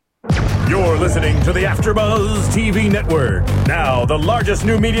You're listening to the AfterBuzz TV Network, now the largest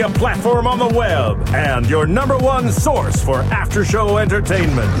new media platform on the web, and your number one source for after-show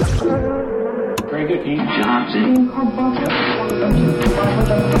entertainment. Very good, Keith Johnson.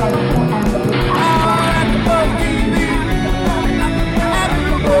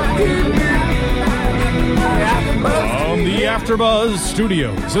 From the AfterBuzz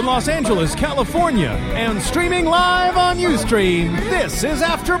Studios in Los Angeles, California, and streaming live on Ustream, this is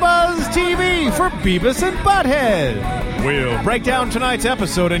AfterBuzz TV for Beavis and Butthead. We'll break down tonight's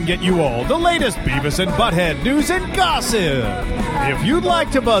episode and get you all the latest Beavis and Butthead news and gossip. If you'd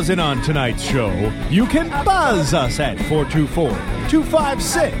like to buzz in on tonight's show, you can buzz us at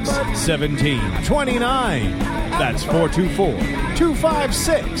 424-256-1729. That's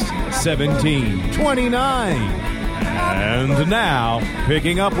 424-256-1729. And now,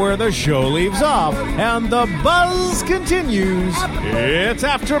 picking up where the show leaves off and the buzz continues, it's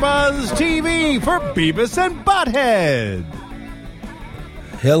AfterBuzz TV for Beavis and Butthead.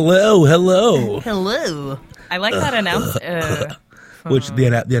 Hello. Hello. I like that announcer. Which the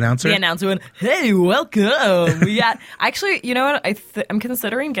announcer? The announcer went, "Hey, welcome." We got actually. You know what? I'm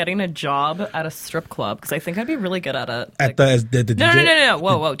considering getting a job at a strip club because I think I'd be really good at it. At the DJ? No.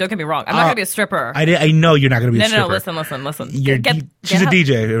 Whoa! Don't get me wrong. I'm not gonna be a stripper. I know you're not gonna be a stripper. No. Listen. She's a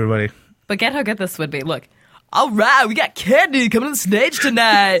DJ, everybody. But get how good this would be. Look. All right, we got Candy coming on the stage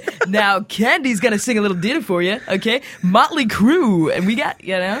tonight. Now, Candy's going to sing a little ditty for you, okay? Motley Crue. And we got,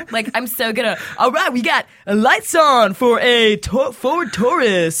 I'm so good at, all right, we got lights on for a Ford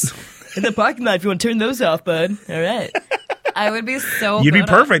Taurus in the parking lot if you want to turn those off, bud. All right. I would be so You'd good be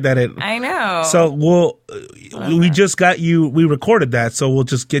perfect at it. I know. So we just got you, we recorded that, so we'll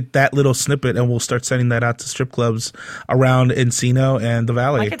just get that little snippet and we'll start sending that out to strip clubs around Encino and the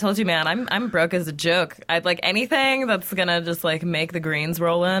Valley. Like I told you, man, I'm broke as a joke. I'd like anything that's going to just like make the greens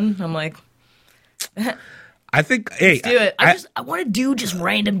roll in. I'm like... I think, hey, let's do it. I want to do just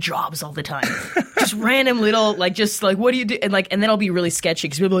random jobs all the time. Just random little, what do you do? And then I'll be really sketchy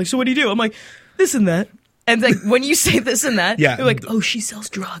because people are like, so what do you do? I'm like, this and that. And like when you say this and that, you're like, oh, she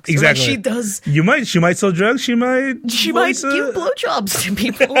sells drugs. Exactly. Or, like, she does. She might sell drugs. She might give blowjobs to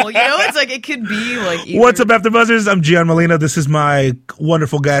people. It's like it could be like. Either. What's up, AfterBuzzers? I'm Gian Molina. This is my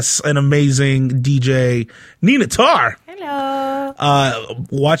wonderful guest and amazing DJ, Nina Tarr. Hello.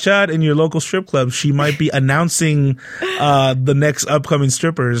 Watch out in your local strip club. She might be announcing the next upcoming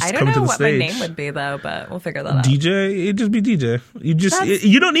strippers coming to the stage. I don't know what my name would be though, but we'll figure that out. DJ, it'd just be DJ. You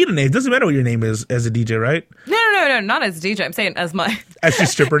don't need a name. It doesn't matter what your name is as a DJ, right? No, not as DJ. I'm saying as my as your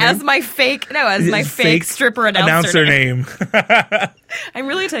stripper name. As my fake stripper announcer name. I'm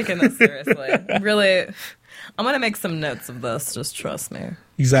really taking this seriously. I'm going to make some notes of this. Just trust me.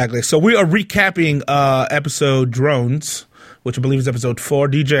 Exactly. So we are recapping episode Drones, which I believe is episode 4.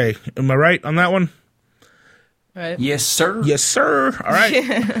 DJ, am I right on that one? Right. Yes, sir. Yes, sir. All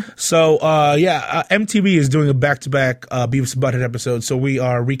right. So, MTV is doing a back-to-back Beavis and Butthead episode, so we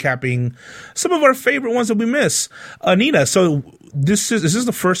are recapping some of our favorite ones that we miss. Nina, so is this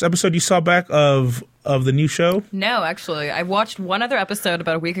the first episode you saw back of the new show? No, actually. I watched one other episode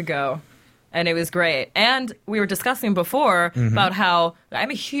about a week ago. And it was great. And we were discussing before about how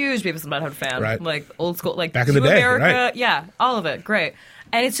I'm a huge Beavis and Butthead fan. Right. Like old school, like back in the day, America. right? Yeah, all of it. Great.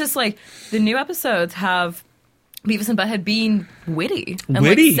 And it's just like the new episodes have Beavis and Butthead being witty and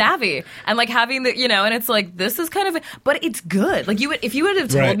like savvy and like having the, and it's like, this is kind of, but it's good. Like if you would have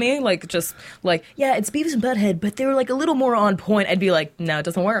told me like, just like, yeah, it's Beavis and Butthead, but they were like a little more on point, I'd be like, no, it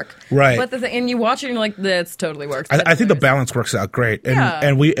doesn't work. Right. But and you watch it and you're like, this totally works. I think the balance works out great. And, yeah.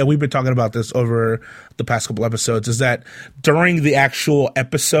 and we've been talking about this over the past couple episodes, is that during the actual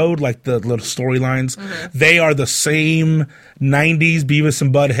episode, like the little storylines, they are the same 90s Beavis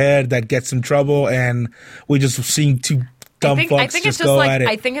and Butthead that gets in trouble, and we just seeing two dumb fucks just go at it.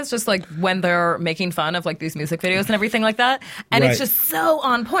 I think it's just like when they're making fun of like these music videos and everything like that, and it's just so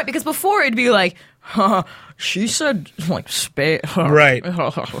on point, because before it'd be like, she said like right,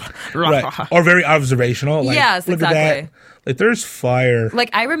 or very observational. Like, yes, look exactly. At that. Like, there's fire. Like,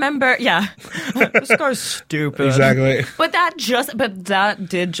 I remember, this guy's stupid. Exactly. But that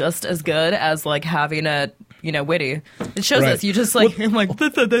did just as good as like having a witty. It shows us you just like, I'm like,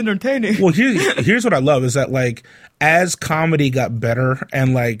 this is entertaining. Well, here's what I love is that like, as comedy got better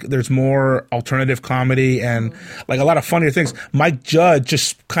and like there's more alternative comedy and like a lot of funnier things, Mike Judge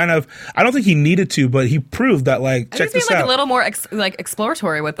just kind of, I don't think he needed to, but he proved that like, check this out. Like a little more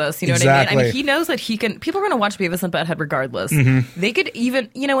exploratory with this, you know what I mean? I mean, he knows that people are going to watch Beavis and Butthead regardless. They could even,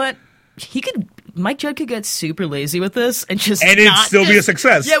 you know what? Mike Judge could get super lazy with this and it'd still be a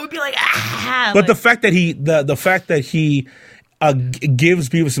success. Yeah, it would be like, But the fact that he gives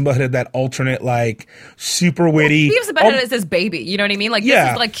Beavis and Butthead that alternate, like, super witty. Beavis and Butthead is his baby. You know what I mean? Like, Yeah.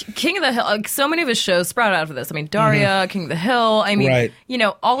 this is like King of the Hill. Like, so many of his shows sprout out of this. I mean, Daria, King of the Hill. I mean, Right. you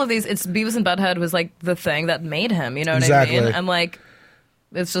know, all of these. It's Beavis and Butthead was like the thing that made him. You know what Exactly. I mean? And like,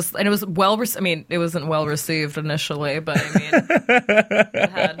 it's just, and it was I mean, it wasn't well received initially, but I mean, it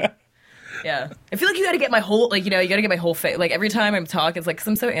had. Yeah, I feel like you got to get my whole, like, you know, you got to get my whole face. Like, every time I'm talking, it's like, because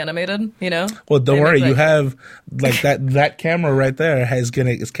I'm so animated, you know. Well, don't I worry. make, You like- have like that camera right there is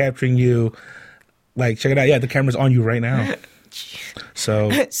capturing you. Like, check it out. Yeah, the camera's on you right now.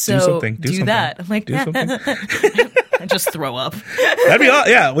 So, So do something. Do something. that. I'm like, do something. and just throw up. That'd be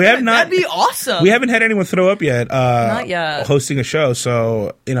yeah. We have not. That'd be awesome. We haven't had anyone throw up yet. Not yet. Hosting a show,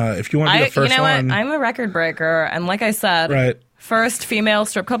 so if you want to be the first you know one, what? I'm a record breaker, and like I said, right? first female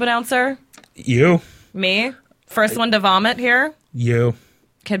strip club announcer, You, first one to vomit here, you.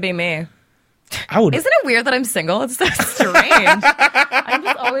 could be me. I would. Isn't it weird that I'm single? It's so strange. I'm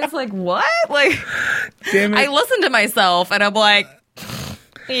just always like, what? Like, Damn it. I listen to myself, and I'm like,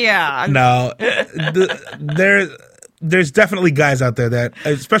 yeah. No, there's definitely guys out there that,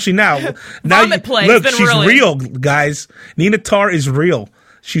 especially now. Now, Vomit Play's look, been she's really- real, guys. Nina Tarr is real.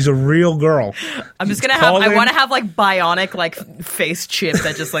 She's a real girl. I'm just gonna Call have. I in. want to have like bionic like face chip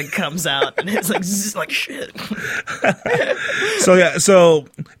that just like comes out and it's like zzz, like shit. So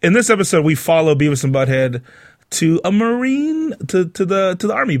in this episode, we follow Beavis and Butthead to a Marine to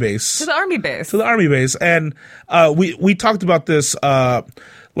the Army base. To the army base. To the Army base, and we talked about this.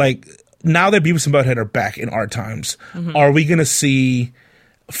 Like, now that Beavis and Butthead are back in our times, are we gonna see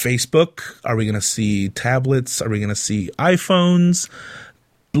Facebook? Are we gonna see tablets? Are we gonna see iPhones?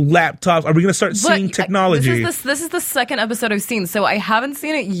 Laptops? Are we going to start seeing But, technology? This is the second episode I've seen, so I haven't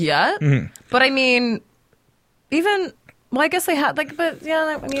seen it yet. Mm-hmm. But I mean, even I guess I had like, but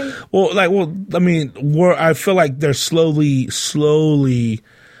yeah, I mean, I feel like they're slowly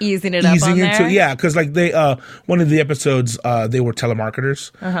easing it up on there. because like they one of the episodes they were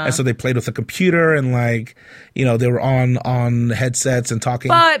telemarketers, and so they played with a computer and like they were on headsets and talking.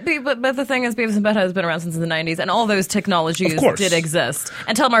 But the thing is, Beavis and Butthead has been around since the 90s, and all those technologies Of course. did exist.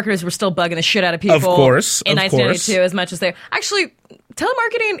 And telemarketers were still bugging the shit out of people. Of course, in of 1992, course. as much as they actually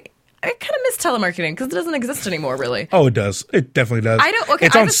telemarketing. I kind of miss telemarketing because it doesn't exist anymore, really. Oh, it does. It definitely does. I don't- okay,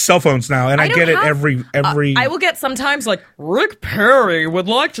 it's I on just- cell phones now, and I don't get it have- every. I will get sometimes like Rick Perry would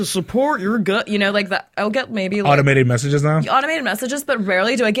like to support your gut. Like that. I'll get maybe like automated messages now. automated messages, but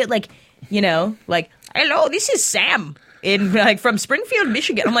rarely do I get like hello, this is Sam in like from Springfield,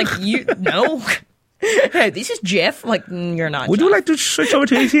 Michigan. I'm like, you no. Hey, this is Jeff. Like, you're not. Would Jeff. you like to switch over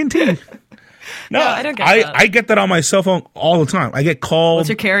to AT&T? No, I don't get that. I get that on my cell phone all the time. I get called What's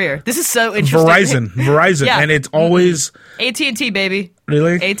your carrier? This is so interesting. Verizon, Yeah. and it's always AT&T, baby.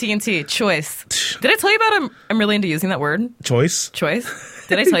 really AT&T. Choice. Did I tell you about I'm really into using that word? choice. Choice.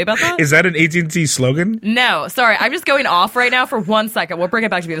 Did I tell you about that? Is that an AT&T slogan? No, sorry. I'm just going off right now for 1 second. We'll bring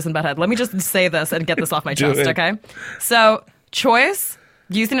it back to Beavis and Butthead. Let me just say this and get this off my Do chest, it. okay? So, choice,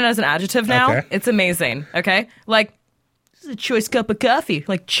 using it as an adjective now, Okay. it's amazing, okay? Like, this is a choice cup of coffee.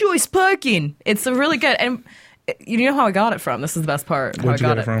 Like, choice parking. It's a really good. And you know how I got it from? This is the best part. How Where'd I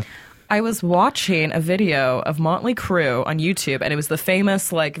you got get it from? I was watching a video of Motley Crue on YouTube, and it was the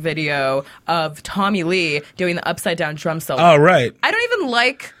famous like video of Tommy Lee doing the upside down drum solo. Oh, right. I don't even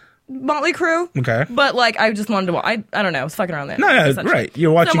like Motley Crue. Okay. But like, I just wanted to. I don't know. I was fucking around there. No, essentially. right.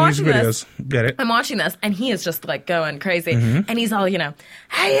 You're So watching I'm music this. videos. Get it? I'm watching this, and he is just like going crazy, Mm-hmm. and he's all, how y'all doing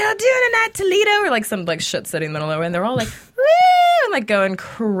tonight, Toledo, or like some like shit city in the middle of nowhere, and they're all like, woo, and like going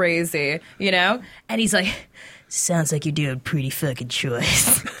crazy, and he's like, sounds like you're doing pretty fucking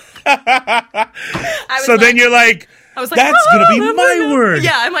choice. So then you're like, I was like, that's going to be my word.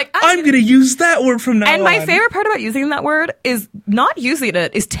 Yeah, I'm like, I'm going to use that word from now on. And my favorite part about using that word is not using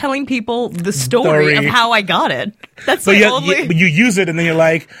it, is telling people the story of how I got it. That's But the you, only. you use it and then you're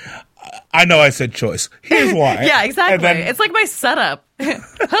like, I know I said choice. Here's why. Yeah, exactly. And then, It's like my setup.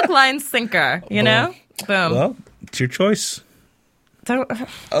 Hook, line, sinker, Boom. well, it's your choice. So,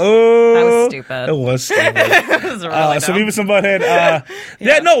 Oh, That was stupid. It was stupid. it was really So dumb. Beavis and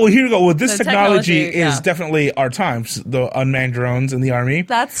Butthead. Well, here we go. Well, this The technology technology, is yeah. definitely our times. The unmanned drones in the army.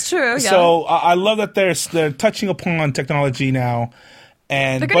 That's true. Yeah. So I love that they're touching upon technology now,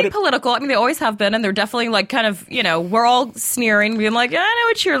 and they're getting political. I mean, they always have been, and they're definitely like kind of, we're all sneering, being like, I know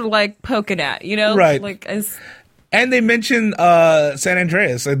what you're like poking at, Right. Like, as and they mentioned San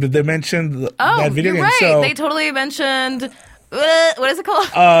Andreas. They mentioned that video you're game. right. So They totally mentioned. What is it called?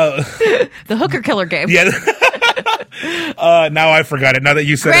 The Hooker Killer game. yeah, Now I forgot it. Now that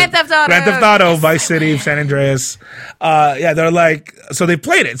you said Grand Theft Auto. Grand Theft Auto, Vice City, San Andreas. Yeah, they're like, so they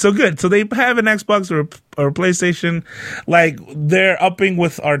played it. So good. So they have an Xbox or a PlayStation. Like, they're upping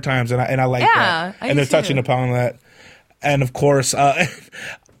with our times, and I like that. I And they're do touching too. upon that. And of course, while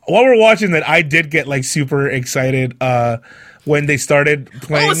we're watching that, I did get like super excited when they started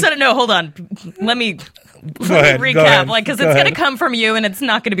playing. All of a sudden, no, hold on. Let me ahead, recap, go ahead, like, because go it's ahead. gonna come from you, and it's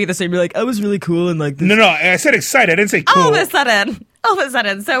not gonna be the same. You're like, I was really cool, and like, this. No, I said excited. I didn't say cool. all of a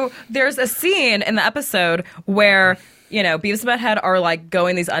sudden. So there's a scene in the episode where, you know, Beavis and Butthead are like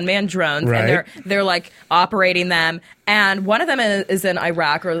going these unmanned drones, Right. and they're like operating them, and one of them is in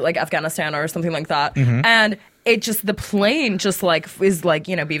Iraq or like Afghanistan or something like that, Mm-hmm. and it just, the plane just like is like,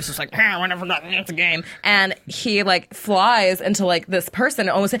 you know, Beavis is like, we're never done, it's a game, and he like flies into like this person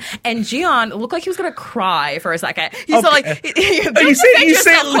almost, and Gion looked like he was gonna cry for a second. He's all like, Oh, you say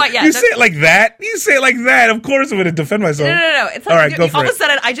it like that. You say it like that. Of course, I'm going to defend myself. No. It's like, all right, go for all it. of a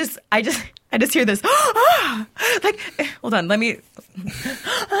sudden, I just hear this. Like, hold on, let me.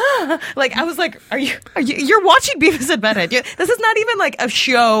 Like, I was like, you're watching Beavis and Butthead. This is not even like a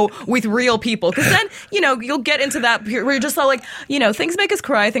show with real people. Because then, you know, you'll get into that period where you're just all like, you know, things make us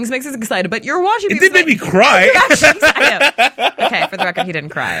cry, things make us excited, but you're watching It Beavis did make me cry. Okay, for the record, he didn't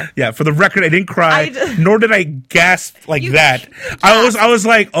cry. Yeah, for the record, I didn't cry, I- nor did I gasp like You that. I was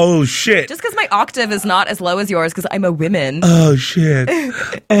like, oh shit. Just because my octave is not as low as yours, because I'm a woman. Oh shit!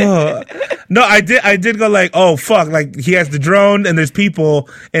 Oh no, I did go like, oh fuck! Like he has the drone and there's people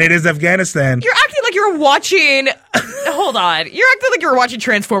and it is Afghanistan. You're acting like you're watching. Hold on. You're acting like you're watching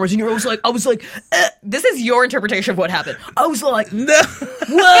Transformers, and you're always like, I was like, this is your interpretation of what happened. I was like, No,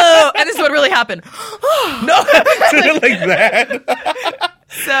 whoa, and this is what really happened. no, I didn't do it like that.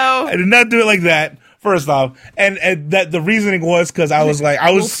 So I did not do it like that. First off, and that the reasoning was because I was like,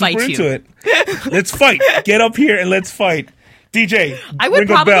 I was We'll fight super you. into it. Let's fight. Get up here and let's fight. DJ, I would ring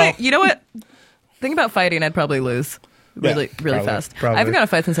a probably, bell. you know what? Think about fighting, I'd probably lose. Really, Yeah, really probably, fast. probably. I haven't got a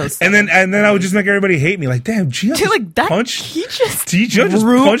fight since I was And then I would just make everybody hate me. Like, damn, Gio Dude, like that. punched. He just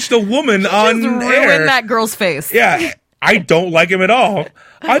Gio punched a woman on just air. ruined that girl's face. Yeah, I don't like him at all.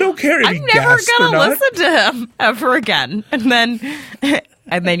 I don't care if he I'm never gasped or gonna not. listen to him ever again.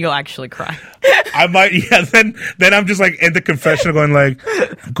 And then you'll actually cry. I might. Yeah. Then I'm just like in the confessional, going like,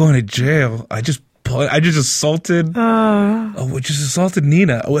 I'm going to jail. I just assaulted. I just assaulted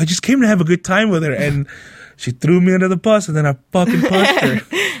Nina. I just came to have a good time with her, and she threw me under the bus, and then I fucking punched her.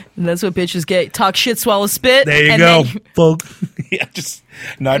 And that's what bitches get. Talk shit, swallow spit. There you and go, then- folk. Yeah, just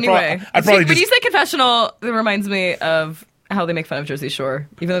no. Anyway, I probably when you just. say confessional, it reminds me of how they make fun of Jersey Shore,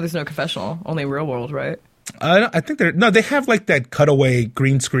 even though there's no confessional, only real world, right? I think they have like that cutaway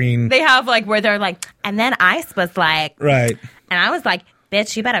green screen. They have like where they're like, and then Ice was like, Right. and I was like,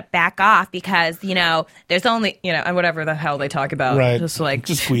 bitch, you better back off because, you know, there's only, you know, and whatever the hell they talk about. Right. Just like,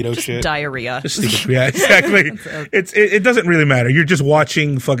 Just Guido just shit. diarrhea. Just stupid. Yeah, exactly. It doesn't really matter. You're just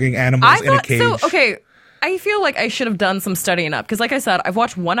watching fucking animals in a cage. so. Okay, I feel like I should have done some studying up because, like I said, I've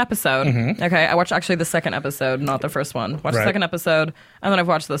watched one episode. Okay, I watched actually the second episode, not the first one. Watched the Right. second episode, and then I've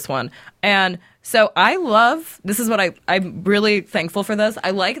watched this one. And so I love. This is what I'm really thankful for. This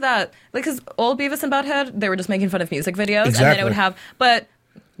I like that, like, because old Beavis and Butthead, they were just making fun of music videos, and then it Exactly. would have, but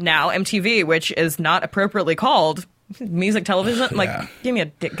now MTV, which is not appropriately called music television, like, Yeah. give me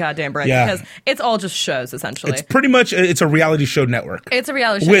a goddamn break Yeah. because it's all just shows essentially. It's pretty much it's a reality show network. It's a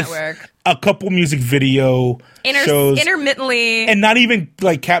reality show with network. a couple music video shows, Intermittently. and not even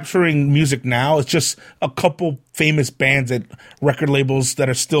like capturing music now. It's just a couple famous bands at record labels that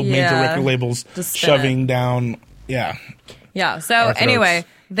are still major Yeah. record labels Just spin shoving down. Yeah, Yeah. So Our throats. anyway,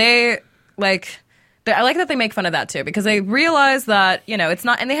 they like. I like that they make fun of that too because they realize that, you know, it's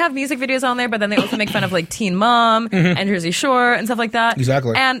not, and they have music videos on there, but then they also make fun of like Teen Mom and Jersey Shore and stuff like that.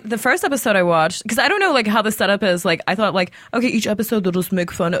 Exactly. And the first episode I watched, because I don't know like how the setup is, like I thought like, okay, each episode they'll just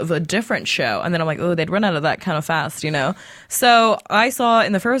make fun of a different show, and then I'm like, oh, they'd run out of that kind of fast, you know. So I saw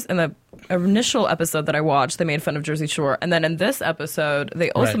in the initial episode that I watched, they made fun of Jersey Shore, and then in this episode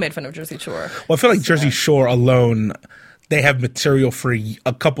they also Right. made fun of Jersey Shore. well, I feel like Jersey Shore alone, they have material for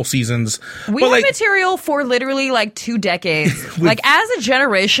a couple seasons. We but have like, material for literally like 2 decades. Like as a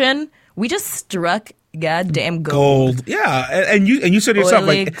generation, we just struck goddamn gold. gold. Yeah, and you said it yourself,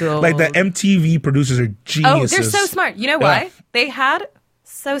 Oily like gold. the MTV producers are Oh, geniuses. they're so smart. You know Yeah. why? They had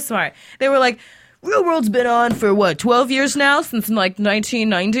so smart. They were like, Real World's been on for what, 12 years now, since like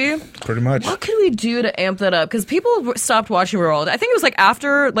 1990. Pretty much. What can we do to amp that up? Because people stopped watching Real World. I think it was like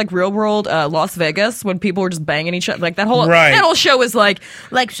after like Real World Las Vegas, when people were just banging each other. Like that whole show was like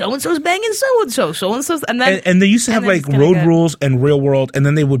so and so's banging so and so's, and then and they used to have like Road Rules and Real World, and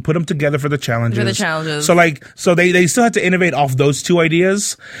then they would put them together for the challenges. So they still had to innovate off those two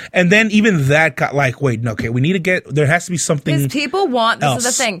ideas, and then even that got like, wait, no, okay, we need to there has to be something. Because people want this else.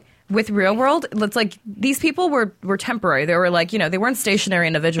 is the thing. With Real World, it's like these people were temporary. They were like, they weren't stationary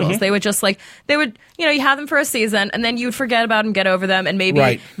individuals. They would just you have them for a season and then you'd forget about them, get over them, and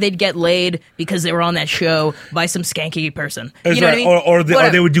maybe they'd get laid because they were on that show by some skanky person. You know what I mean? Or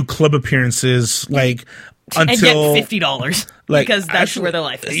they would do club appearances like until and get $50 because that's where their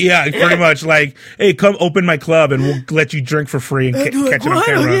life is. Yeah, pretty much. Like, hey, come open my club and we'll let you drink for free and catch it on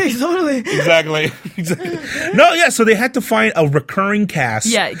camera. Yeah, totally. Exactly. No, yeah. So they had to find a recurring cast.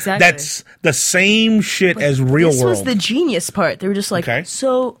 Yeah, exactly. That's the same shit as Real World. This was the genius part. They were just like,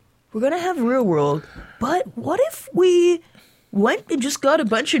 so we're gonna have Real World, but what if we went and just got a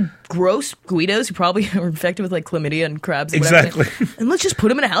bunch of gross Guidos who probably were infected with like chlamydia and crabs and whatever. Exactly. And let's just put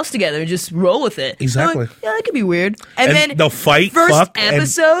them in a house together and just roll with it. Exactly. Like, yeah, that could be weird. And then they'll fight, first fuck,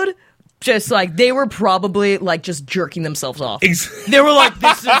 episode, just like they were probably like just jerking themselves off. They were like,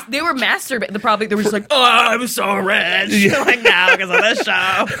 they were masturbating. They were just like, oh, I'm so rich. Yeah. Like now because of this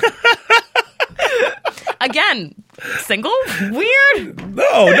show. Again, single? Weird.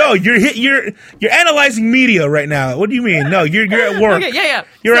 No, you're analyzing media right now. What do you mean? No, you're at work. Okay, yeah.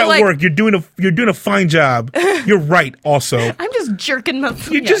 You're at work. You're doing a fine job. You're right. Also, I'm just jerking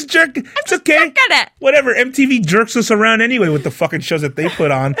myself. You're just jerking. It's okay. Jerking it. Whatever. MTV jerks us around anyway with the fucking shows that they put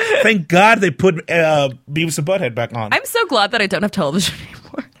on. Thank God they put Beavis and Butthead back on. I'm so glad that I don't have television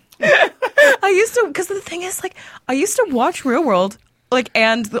anymore. I used to, because the thing is, like, I used to watch Real World. Like,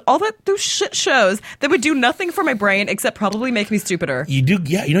 and all those shit shows that would do nothing for my brain except probably make me stupider. You do,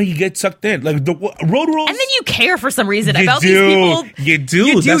 yeah. You get sucked in. Like, the Road Rules. And then you care for some reason about these people. You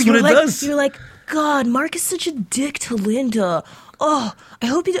do. That's what it does. You're like, God, Mark is such a dick to Linda. Oh, I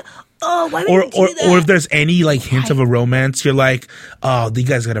hope he... Oh, why would you do that? Or if there's any, like, hint of a romance, you're like, oh, you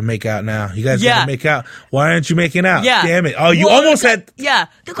guys gotta make out now. You guys gotta make out. Why aren't you making out? Yeah. Damn it. Oh, you almost had... Yeah.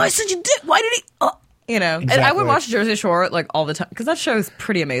 The guy's such a dick. Why did he... Oh. Exactly. And I would watch Jersey Shore like all the time because that show is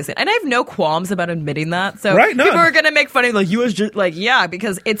pretty amazing, and I have no qualms about admitting that. So people are gonna make fun of like you as like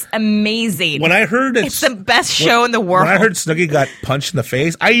because it's amazing. When I heard it's the best show in the world. When I heard Snooki got punched in the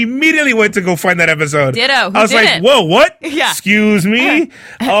face, I immediately went to go find that episode. Ditto. I was like, whoa, what? Yeah. Excuse me.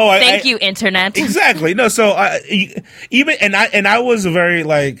 Thank you, internet. Exactly. No. So I was very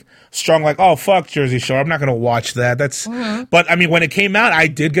like. Strong, like, oh, fuck Jersey Shore. I'm not going to watch that. That's, but I mean, when it came out, I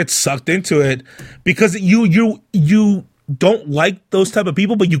did get sucked into it because you don't like those type of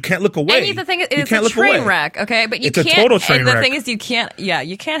people, but you can't look away. And the thing is, it's a train wreck, okay? But it's a total train wreck. And the thing is, you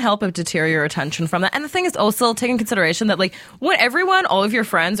can't help but deter your attention from that. And the thing is also take in consideration that, like, when all of your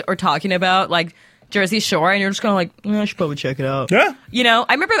friends are talking about, like, Jersey Shore, and you're just kind of like, I should probably check it out. Yeah.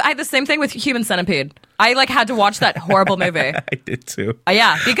 I remember I had the same thing with Human Centipede. I had to watch that horrible movie. I did too.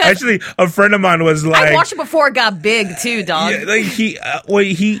 Yeah, because actually a friend of mine was like, I watched it before it got big too, dog. Yeah, like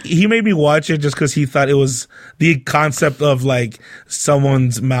he made me watch it just because he thought it was the concept of like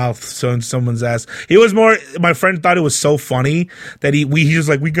someone's mouth, someone's ass. It was more. My friend thought it was so funny that he was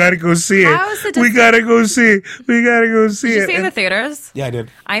like, we gotta go see it. We gotta go see it. We gotta go see it. Did you see it in the theaters? Yeah, I did.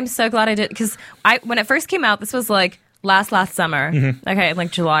 I'm so glad I did because when it first came out, this was like last summer. Okay,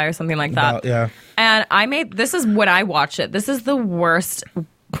 like July or something like that. Yeah. And this is when I watched it. This is the worst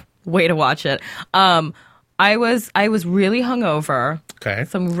way to watch it. I was really hungover. Okay.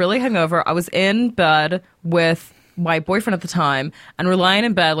 So I'm really hungover. I was in bed with my boyfriend at the time, and we're lying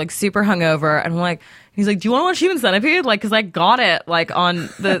in bed, like, super hungover, and he's like, do you want to watch Human Centipede? Like, because I got it, like, on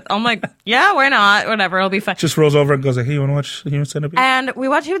the, I'm like, yeah, why not? Whatever, it'll be fun. Just rolls over and goes like, hey, you want to watch Human Centipede? And we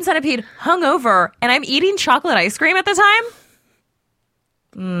watched Human Centipede hungover, and I'm eating chocolate ice cream at the time.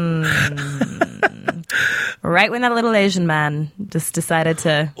 Right when that little Asian man just decided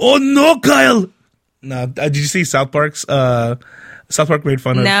to... Oh, no, Kyle! No, did you see South Park's... South Park made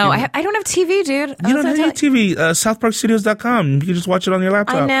fun of... No, I don't have TV, dude. You don't have TV. SouthParkStudios.com. You can just watch it on your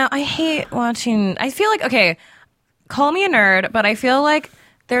laptop. I know. I hate watching... I feel like... Okay, call me a nerd, but I feel like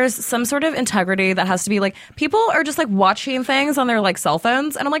there's some sort of integrity that has to be like... People are just like watching things on their like cell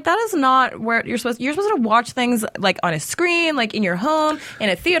phones, and I'm like, that is not where you're supposed to watch things like on a screen, like in your home, in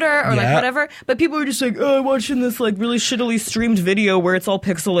a theater, or like whatever. But people are just like, oh, I'm watching this like really shittily streamed video where it's all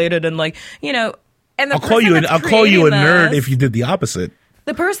pixelated and like, And I'll call you a nerd if you did the opposite.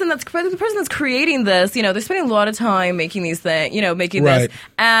 the person that's creating this, you know, they're spending a lot of time making these things, you know, making Right. this,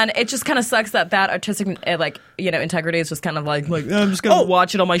 and it just kind of sucks that artistic, like, you know, integrity is just kind of like I'm just gonna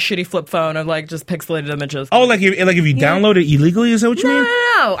watch it on my shitty flip phone and like just pixelated images. Oh, like if you download it illegally, is that what you mean?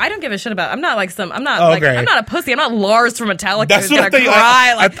 No, I don't give a shit about. I'm not like I'm not okay. I'm not a pussy. I'm not Lars from Metallica That's who's what gonna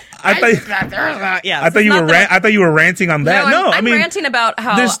I thought. cry. I thought you were ranting on that. No, I'm I mean, ranting about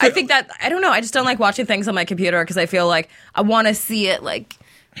how there's I think that I don't know. I just don't like watching things on my computer because I feel like I want to see it like,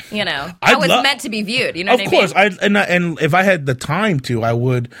 you know, how it's meant to be viewed. You know what I mean? Of course, and if I had the time to, I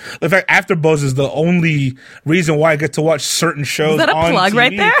would. In fact, AfterBuzz is the only reason why I get to watch certain shows. Is that a on plug TV.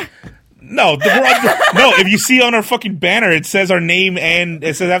 right there? No, no. If you see on our fucking banner, it says our name and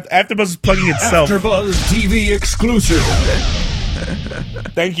it says AfterBuzz is plugging itself. AfterBuzz TV exclusive.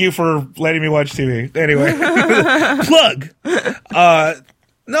 Thank you for letting me watch TV. Anyway, plug.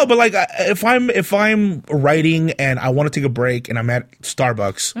 No, but like if I'm writing and I want to take a break and I'm at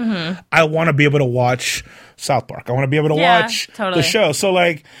Starbucks, I want to be able to watch South Park. I want to be able to watch the show. So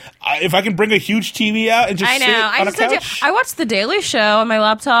like, if I can bring a huge TV out and just sit on a couch. I watch The Daily Show on my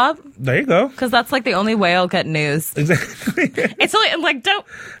laptop There you go. because that's like the only way I'll get news. Exactly. It's like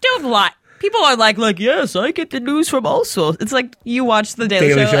don't lie. People are like, yes, I get the news from all sources. It's like you watch The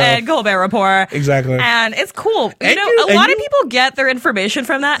Daily Show and Colbert Report. Exactly. And it's cool. And a lot of people get their information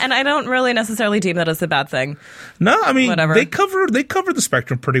from that, and I don't really necessarily deem that as a bad thing. No, I mean, Whatever. they cover the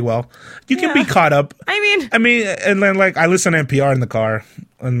spectrum pretty well. You can be caught up. I mean, and then like I listen to NPR in the car,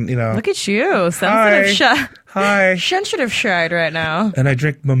 and you know. Look at you, sensitive Hi. sensitive shade right now. And I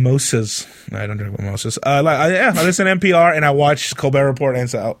drink mimosas. No, I don't drink mimosas. I listen to NPR and I watch Colbert Report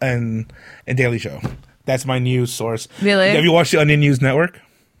and Daily Show. That's my news source. Really? Have you watched the Onion News Network?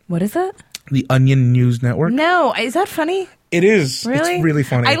 What is that? The Onion News Network? No, is that funny? It is. Really? It's really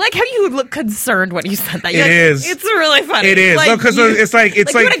funny. I like how you look concerned when you said that. It is. It's really funny. It is. Because it's like you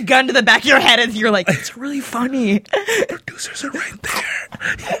had a gun to the back of your head and you're like, it's really funny. producers are right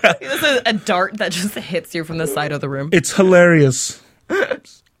there. It's a dart that just hits you from the side of the room. It's hilarious. I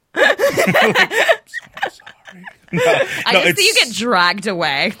just see you get dragged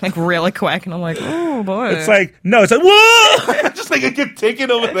away like really quick, and I'm like, oh boy. It's like whoa! Just like it get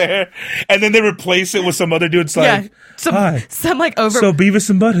taken over there, and then they replace it with some other dude. It's like, hi, some like over. So Beavis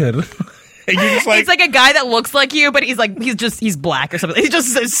and Butthead. And you're just like, it's like a guy that looks like you, but he's black or something. He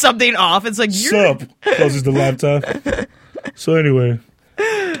just says something off. It's like, sup? Closes the laptop. So anyway,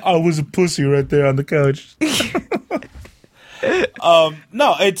 I was a pussy right there on the couch.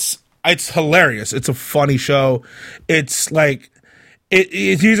 No, it's hilarious. It's a funny show. It's like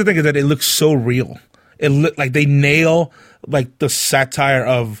here's the thing is that it looks so real. It look like they nail like the satire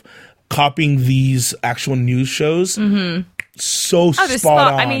of copying these actual news shows. Mm-hmm. So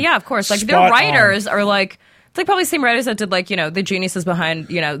spot on. I mean, yeah, of course. Like their writers are like. It's like probably the same writers that did like, you know, the geniuses behind,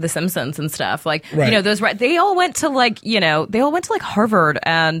 you know, The Simpsons and stuff. Like, you know, they all went to like, you know, Harvard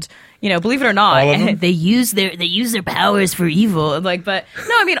and, you know, believe it or not, they use their powers for evil. Like, but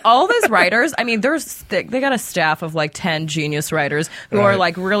no, I mean, all those writers, I mean, they got a staff of like 10 genius writers who are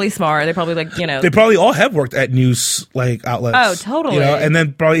like really smart. They probably like, you know, they probably all have worked at news like outlets. Oh, totally. You know, and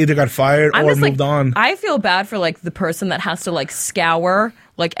then probably either got fired or moved on. I feel bad for like the person that has to like scour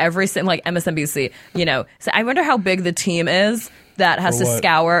like like MSNBC, you know. So I wonder how big the team is that has to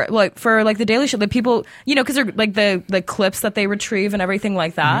scour like for like the Daily Show, the people, you know, because they're like the clips that they retrieve and everything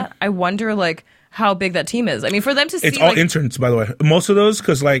like that. Mm-hmm. I wonder like how big that team is. I mean, for them to see, it's all interns, by the way. Most of those,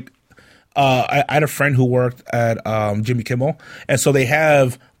 because like I had a friend who worked at Jimmy Kimmel, and so they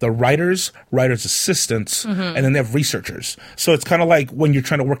have the writers assistants, and then they have researchers. So it's kind of like when you're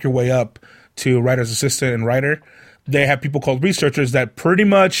trying to work your way up to writer's assistant and writer. They have people called researchers that pretty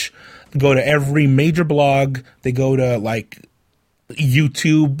much go to every major blog. They go to like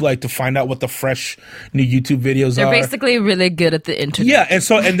YouTube, like to find out what the fresh new YouTube videos are. They're basically really good at the internet. Yeah, and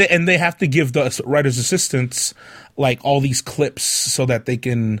so and they have to give the writers' assistants like all these clips so that they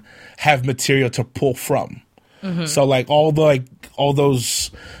can have material to pull from. Mm-hmm. So like all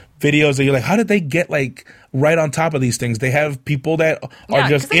those videos that you're like, how did they get like right on top of these things? They have people that are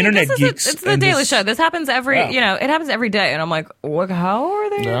just internet geeks. It's the Daily Show. This happens every, you know, it happens every day. And I'm like, what, how are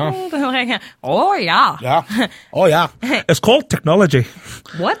they? Yeah. Oh, yeah. Yeah. Oh, yeah. It's called technology.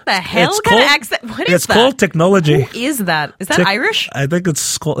 What the hell kind of accent? What is that? It's called technology. Who is that? Is that Irish? I think it's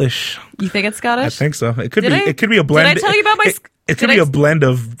Scottish. You think it's Scottish? I think so. It could be. It could be a blend. Did I tell you about my? It could be a blend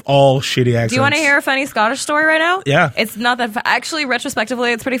of all shitty accents. Do you want to hear a funny Scottish story right now? Yeah. It's not that... Actually,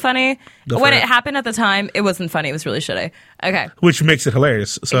 retrospectively, it's pretty funny. When it happened at the time, it wasn't funny. It was really shitty. Okay. Which makes it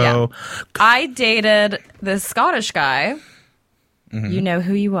hilarious. So, yeah. I dated this Scottish guy. Mm-hmm. You know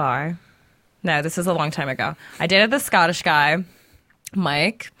who you are. No, this is a long time ago. I dated this Scottish guy.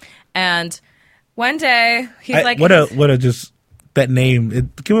 Mike. And one day he's like, what a just that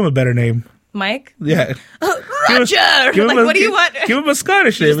name. Give him a better name. Mike? Yeah. Roger! What do you want? Give him a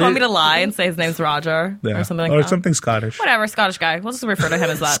Scottish name. You just want me to lie and say his name's Roger or something like that? Or something Scottish. Whatever, Scottish guy. We'll just refer to him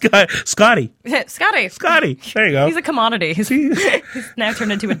as that. Scotty. Scotty. There you go. He's a commodity. He's now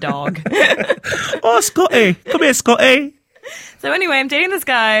turned into a dog. Oh, Scotty. Come here, Scotty. So anyway, I'm dating this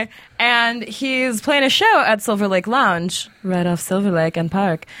guy, and he's playing a show at Silver Lake Lounge, right off Silver Lake and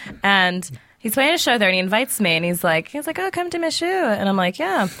Park. And he's playing a show there, and he invites me, and he's like, oh, come to my show. And I'm like,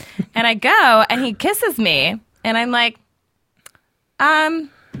 yeah. And I go, and he kisses me, and I'm like,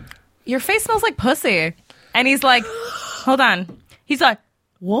 your face smells like pussy. And he's like, hold on. He's like,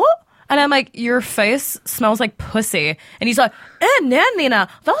 what? And I'm like, your face smells like pussy. And he's like, Nina,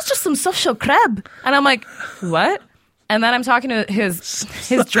 that was just some soft shell crab. And I'm like, what? And then I'm talking to his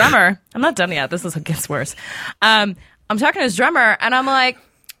drummer. I'm not done yet. This gets worse. I'm talking to his drummer, and I'm like,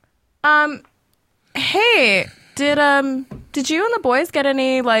 hey, did you and the boys get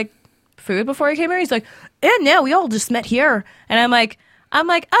any like food before you came here? He's like, no, we all just met here. And I'm like,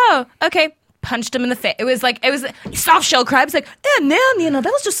 oh, okay. Punched him in the face. It was soft shell crab. He's like, no,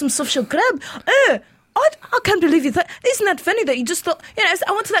 that was just some soft shell crab. I can't believe you. Isn't that funny that you just thought?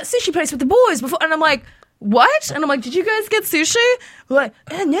 I went to that sushi place with the boys before, and I'm like, what? And I'm like, did you guys get sushi? We're like,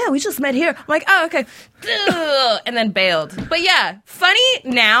 no, we just met here. I'm like, oh, okay. And then bailed. But yeah, funny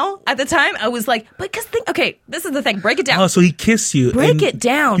now. At the time, I was like, okay, this is the thing. Break it down. Oh, so he kissed you. Break it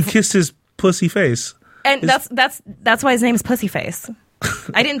down. You kissed his pussy face. And that's why his name's Pussyface.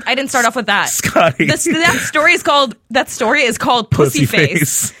 I didn't start off with that. Scotty. That story is called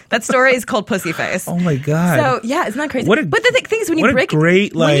Pussyface. That story is called Pussyface. Oh my god. So yeah, isn't that crazy? But the thing is when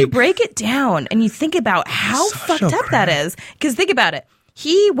you break it down and you think about how fucked up that is, because think about it.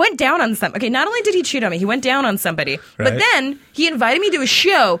 He went down on somebody. Okay, not only did he cheat on me, he went down on somebody. Right. But then he invited me to a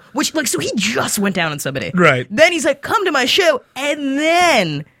show, so he just went down on somebody. Right. Then he's like, come to my show, and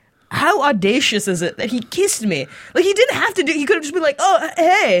then how audacious is it that he kissed me? Like, he didn't have to he could have just been like, oh,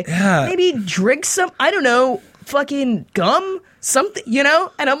 hey, maybe drink some, I don't know, fucking gum, something,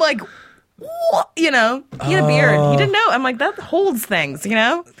 And I'm like, what? He had a beard. He didn't know. I'm like, that holds things,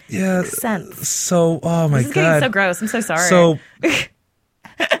 Yeah. Makes sense. So, oh my God. This is getting so gross. I'm so sorry. So,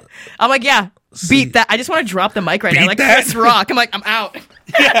 I'm like, yeah, beat that. I just want to drop the mic right now. Like Chris Rock. I'm like, I'm out.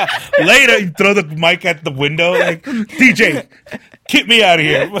 Yeah. Later, you throw the mic at the window. Like, DJ, get me out of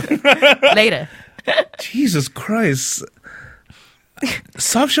here. Later. Jesus Christ.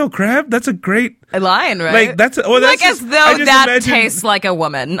 Soft shell crab? That's a great line, right? Like that's as though that tastes like a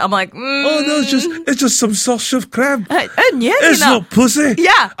woman. I'm like, oh no, it's just some soft shell crab. Yeah, it's not pussy.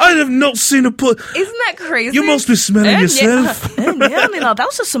 Yeah, I have not seen a pussy. Isn't that crazy? You must be smelling yourself. Yeah, that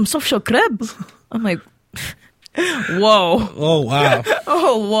was just some soft shell crab. I'm like, whoa. Oh wow.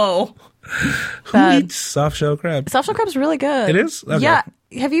 Oh whoa. Who eats soft shell crab? Soft shell crab's really good. It is? Okay. Yeah.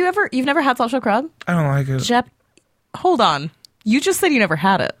 You've never had soft shell crab? I don't like it. Hold on. You just said you never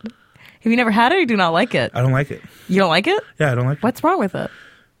had it. Have you never had it or you do not like it? I don't like it. You don't like it? Yeah, I don't like it. What's wrong with it?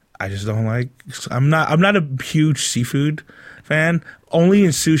 I just don't like. I'm not a huge seafood fan. Only in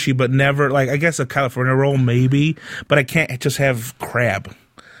sushi, but never I guess a California roll maybe, but I can't just have crab. You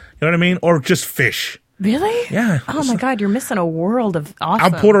know what I mean? Or just fish. Really? Yeah. Oh my God, you're missing a world of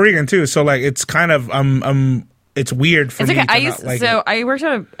awesome. I'm Puerto Rican too, so it's kind of it's weird for me. I worked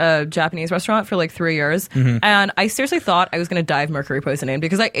at a Japanese restaurant for 3 years, and I seriously thought I was going to die of mercury poisoning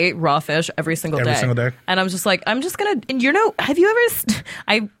because I ate raw fish every single day. And I'm just like, I'm just going to, and have you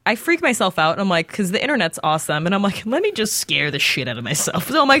ever, I freak myself out, and I'm like, because the internet's awesome, and I'm like, let me just scare the shit out of myself.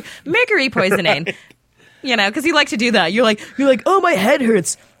 So I'm like, mercury poisoning. Right. Because you like to do that. You're like, oh, my head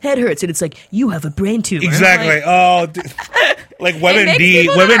hurts. And it's like, you have a brain tumor. Exactly.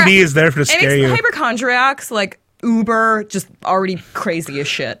 WebMD is there to scare you. It makes hypochondriacs uber just already crazy as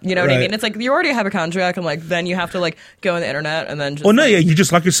shit. You know what I mean? It's like you're already a hypochondriac, and then you have to go on the internet and then just. Oh no, you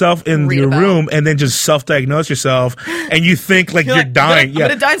just lock yourself in your room and then just self-diagnose yourself, and you think you're dying. I'm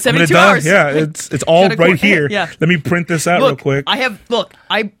gonna die in 72 hours. Yeah, it's all right here. Yeah. Let me print this out real quick. I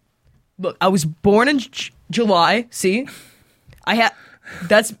was born in July. See,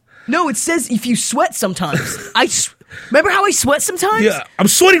 it says if you sweat sometimes. Remember how I sweat sometimes? Yeah, I'm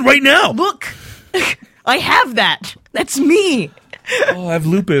sweating right now. Look, I have that. That's me. Oh, I have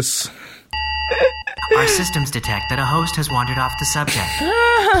lupus. Our systems detect that a host has wandered off the subject.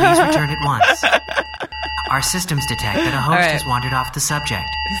 Please return at once. Our systems detect that a host has wandered off the subject.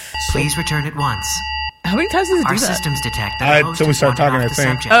 Please return at once. How many times does it do that? Our systems detect that a host we start has wandered talking, off the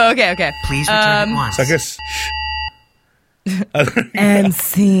subject. Oh, okay. Please return at once. So I guess. And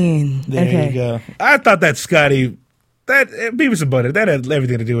scene. There you go. I thought that Scotty Beavis and Butthead, that had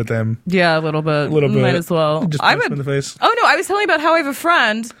everything to do with them. Yeah, a little bit. A little bit. Might as well. Just punch him in the face. Oh, no, I was telling you about how I have a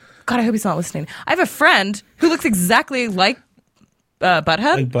friend. God, I hope he's not listening. I have a friend who looks exactly like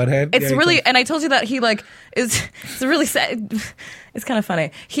Butthead. Like Butthead? It's Yeah, really, and I told you that he like it's really sad. It's kind of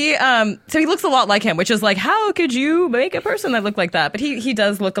funny. So he looks a lot like him, which is like, how could you make a person that looked like that? But he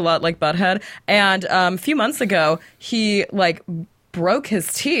does look a lot like Butthead. And a few months ago, he like broke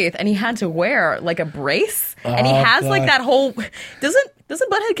his teeth and he had to wear like a brace. And he has like that whole doesn't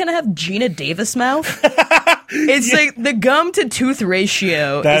Butthead kind of have Gina Davis mouth? It's like the gum to tooth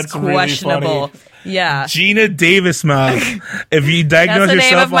ratio is questionable. Really funny. Yeah. Gina Davis mouth. If you diagnose That's the name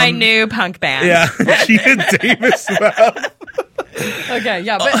yourself of my new punk band. Yeah, Gina Davis mouth. Okay,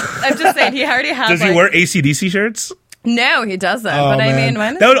 yeah, but I'm just saying he already has. Does he wear AC/DC shirts? No, he doesn't. Oh, but man. I mean,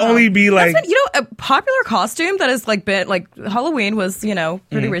 mine that would only be like a popular costume that has like been like Halloween was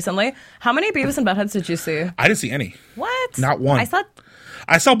pretty recently. How many Beavis and Buttheads did you see? I didn't see any. What? Not one.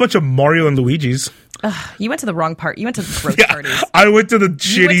 I saw a bunch of Mario and Luigi's. You went to the wrong part. You went to the gross parties. I went to the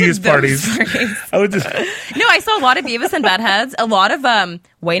shittiest parties. I went to. No, I saw a lot of Beavis and Buttheads. A lot of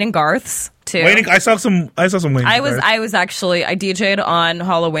Wayne and Garth's too. I saw some Wayne. I DJ'd on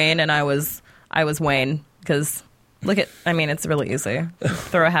Halloween and I was Wayne because it's really easy.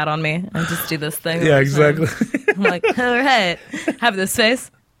 Throw a hat on me and just do this thing. Yeah, exactly. I'm like, all right, have this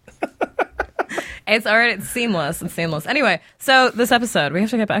face. It's seamless. It's seamless. Anyway, so this episode, we have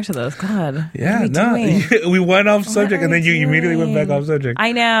to get back to this. God. Yeah, we went off subject and then you immediately went back off subject.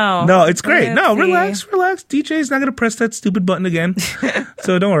 I know. No, it's great. No, relax. DJ's not going to press that stupid button again.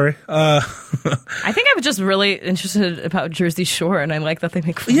 So don't worry. I think I was just really interested about Jersey Shore and I like that they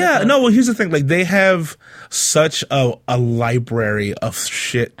make fun of it. No, well, here's the thing. Like, they have such a library of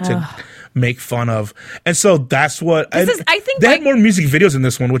shit to make fun of. And so that's what I think they had more music videos in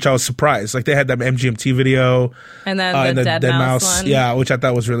this one, which I was surprised. Like, they had that MGMT video and then the Dead Mouse one. Yeah, which I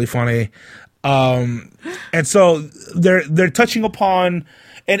thought was really funny. And so they're touching upon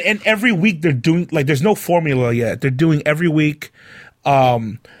and every week they're doing, like, there's no formula yet. They're doing every week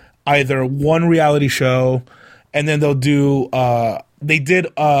either one reality show and then they'll do they did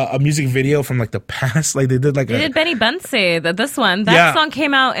a music video from like the past. Like they did Benny Bunsey. That song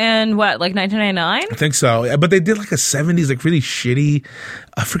came out in what, like 1999? I think so. But they did like a 70s, like really shitty.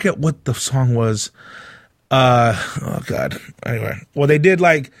 I forget what the song was. Oh God. Anyway, well, they did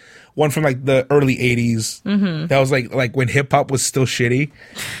like one from like the early 80s. Mm-hmm. That was like when hip hop was still shitty.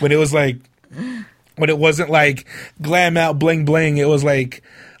 When it was like when it wasn't like glam out bling bling. It was like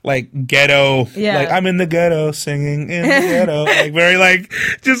ghetto, like I'm in the ghetto singing in the ghetto, like very like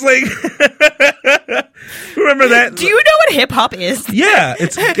just like remember that? Do you know what hip hop is? Yeah,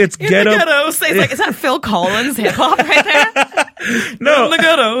 it's ghetto. It's like, is that Phil Collins hip hop right there? No, in the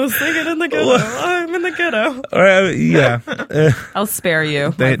ghetto, singing in the ghetto. I'm in the ghetto. All right, yeah. I'll spare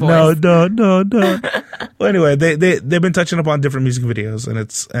you. No. Well, anyway, they've been touching upon different music videos,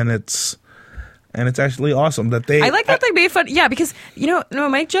 and it's actually awesome that they. I like that they made fun. Yeah, because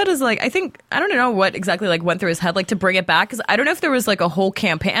Mike Judd is like, I don't know what exactly like went through his head like to bring it back, because I don't know if there was like a whole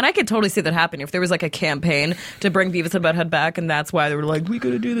campaign, and I could totally see that happening if there was like a campaign to bring Beavis and Butthead back, and that's why they were like, we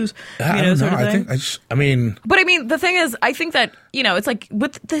gotta do this. I don't know. Sort of thing. But the thing is, I think that it's like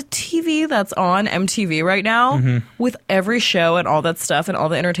with the TV that's on MTV right now, mm-hmm. with every show and all that stuff and all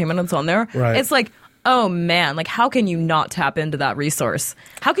the entertainment that's on there, right. It's like, oh man, like how can you not tap into that resource?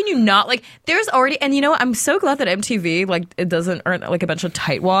 How can you not, like, there's already, and I'm so glad that MTV, like, it doesn't earn like a bunch of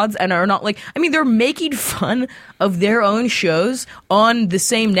tightwads and are not like, they're making fun of their own shows on the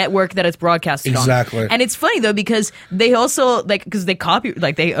same network that it's broadcasted on. Exactly. And it's funny though, because they also, like, because they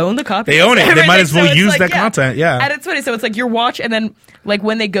they own the copy. They own it. They might as well use that content. Yeah. And it's funny. So it's like you're watching, and then like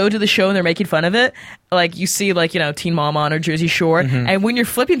when they go to the show and they're making fun of it, like you see like, Teen Mom on or Jersey Shore. Mm-hmm. And when you're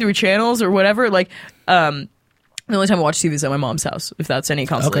flipping through channels or whatever, like, the only time I watch TV is at my mom's house, if that's any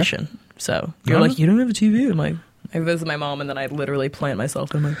consolation. Okay. So you're like, you don't have a TV? I'm like, I visit my mom and then I literally plant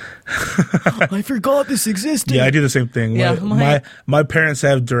myself. I'm like, I forgot this existed. Yeah, I do the same thing. Yeah, my parents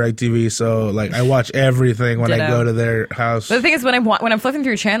have DirecTV, so like I watch everything when I go to their house. But the thing is, when I'm flipping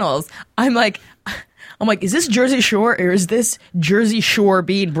through channels, I'm like, is this Jersey Shore or is this Jersey Shore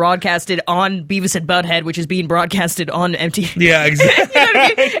being broadcasted on Beavis and Butthead, which is being broadcasted on MTV? Yeah, exactly. You know what I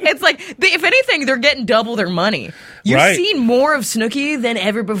mean? It's like, if anything, they're getting double their money. You're seeing more of Snooki than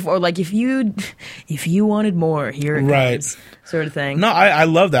ever before. Like, if you wanted more, here it comes. sort of thing. No, I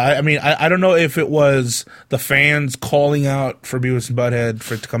love that. I mean, I don't know if it was the fans calling out for Beavis and Butthead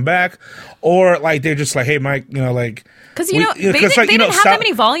for it to come back, or like they're just like, hey, Mike, you know, like. Because they didn't have that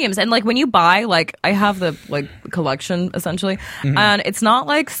many volumes, and like when you buy, like I have the like collection essentially, and it's not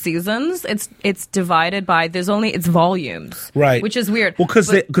like seasons. It's divided by it's volumes, right? Which is weird. Well,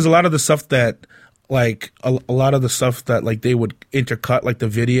 because a lot of the stuff that like a lot of the stuff that like they would intercut like the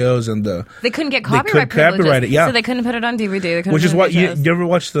videos and they couldn't get copyright it, yeah. So they couldn't put it on DVD. Which is what you ever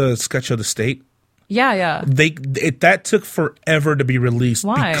watch the sketch of the state? Yeah. That took forever to be released.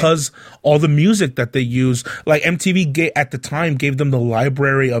 Why? Because all the music that they use, like MTV at the time gave them the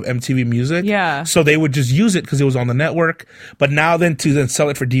library of MTV music. Yeah. So they would just use it because it was on the network. But now to sell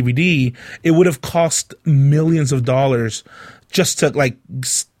it for DVD, it would have cost millions of dollars just to like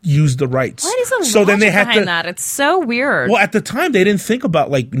use the rights. What is the so then they had behind that? It's so weird. Well, at the time they didn't think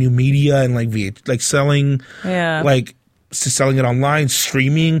about like new media and like selling like selling it online,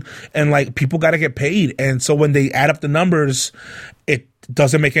 streaming, and like people got to get paid. And so when they add up the numbers, it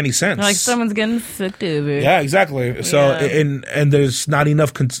doesn't make any sense. Like someone's getting sick of it. Yeah, exactly. So and there's not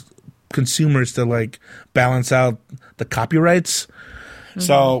enough consumers to like balance out the copyrights.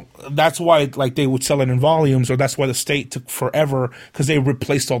 So that's why like they would sell it in volumes, or that's why the state took forever because they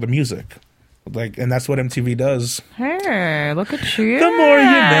replaced all the music. Like, and that's what MTV does. Hey, look at you. The more you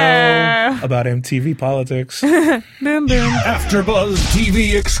know about MTV politics. Boom, boom. AfterBuzz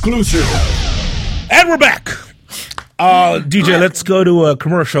TV exclusive. And we're back. DJ, let's go to a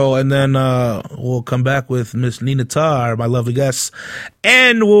commercial, and then we'll come back with Miss Nina Tarr, my lovely guest,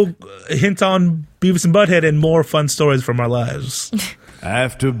 and we'll hint on Beavis and Butthead and more fun stories from our lives.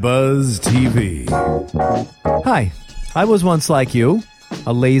 AfterBuzz TV. Hi, I was once like you.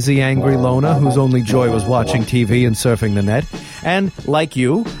 A lazy, angry loner whose only joy was watching TV and surfing the net. And, like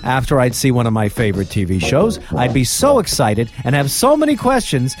you, after I'd see one of my favorite TV shows, I'd be so excited and have so many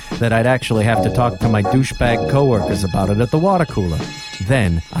questions that I'd actually have to talk to my douchebag coworkers about it at the water cooler.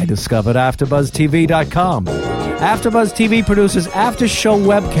 Then I discovered AfterBuzzTV.com. AfterBuzz TV produces after-show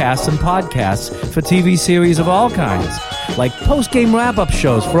webcasts and podcasts for TV series of all kinds, like post-game wrap-up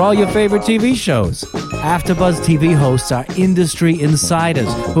shows for all your favorite TV shows. AfterBuzz TV hosts are industry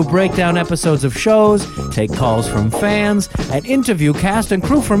insiders who break down episodes of shows, take calls from fans, and interview cast and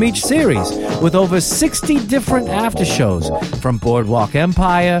crew from each series, with over 60 different after shows, from Boardwalk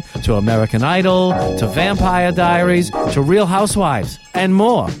Empire to American Idol to Vampire Diaries to Real Housewives, and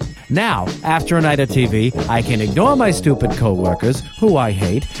more. Now, after a night of TV, I can ignore my stupid coworkers, who I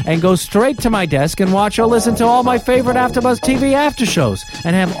hate, and go straight to my desk and watch or listen to all my favorite AfterBuzz TV after shows,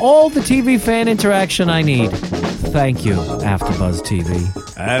 and have all the TV fan interaction I need. Thank you, AfterBuzz TV.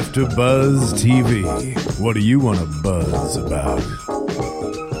 AfterBuzz TV. What do you want to buzz about?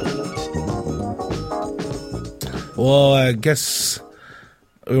 Well, I guess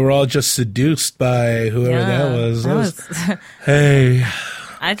we were all just seduced by whoever that was. Hey.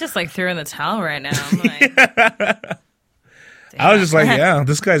 I just like threw in the towel right now. I'm like, I was just like, yeah,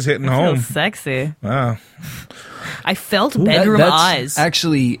 this guy's hitting home. Sexy. Wow. I felt bedroom that's eyes.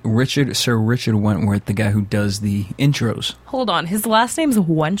 Actually, Sir Richard Wentworth, the guy who does the intros. Hold on, his last name's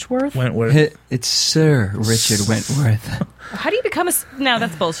Wentworth? It's Sir Richard Wentworth. How do you become a... No,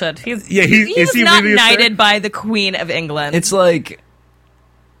 that's bullshit. He's is he not really knighted by the Queen of England. It's like,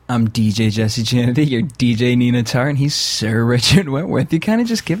 I'm DJ Jesse Janity, you're DJ Nina Tarr, and he's Sir Richard Wentworth. You kind of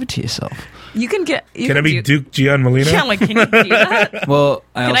just give it to yourself. You can get... Can I be Duke Gian Molina? Yeah, like, can you do that? Well,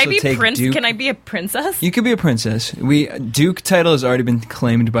 Can I be take prince? Duke. Can I be a princess? You could be a princess. Duke title has already been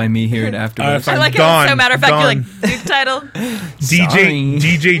claimed by me here at AfterBuzz. I like Dawn, it. So matter of fact, Dawn. you're like, Duke title?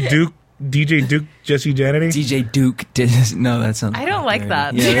 DJ Duke Jesse Janity? DJ Duke. No, that sounds... I don't like dirty.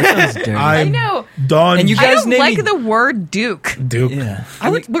 that. Yeah, that sounds dirty. I know. Dawn. And you I guys don't name like me- the word Duke. Duke. Yeah.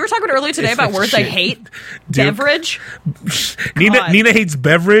 We were talking about earlier today about words I hate. Duke. Beverage. Nina hates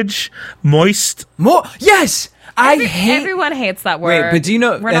beverage, moist. More. Yes! I hate... Everyone hates that word. Wait, but do you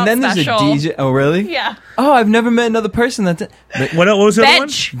know... We're and not then special. there's a DJ... Oh, really? Yeah. Oh, I've never met another person that... What was the other one?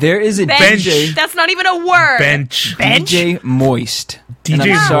 Bench. There is a Bench. DJ... That's not even a word. Bench. DJ Moist. DJ And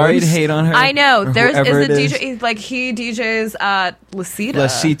I'm sorry to Moist? hate on her. I know. or There's whoever is a it is. DJ. Like he DJs at Lasita.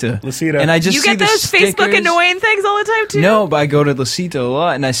 Lasita. And I just You see get the those stickers. Facebook annoying things all the time too. No, but I go to Lasita a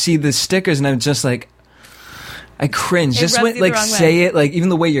lot, and I see the stickers, and I'm just like... I cringe. It Just rubs when, you the like, wrong say way. it, like, even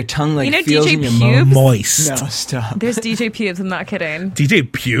the way your tongue, like, You know feels DJ in your Pubes? mouth. Moist. No, stop. There's DJ Pubes. I'm not kidding. DJ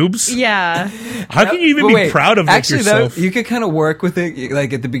Pubes? Yeah. How can you even But be wait, proud of it actually, yourself? you could kind of work with it.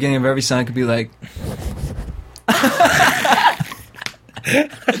 Like, at the beginning of every song, it could be like...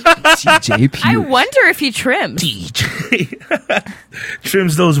 DJ Pubes. I wonder if he trims. DJ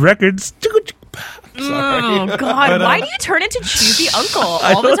trims those records. Oh God! Why do you turn into cheesy uncle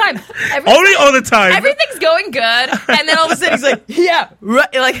all the time? Only all the time. Everything's going good, and then all of a sudden he's like, "Yeah,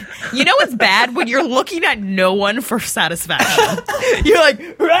 right." Like, you know what's bad when you're looking at no one for satisfaction. You're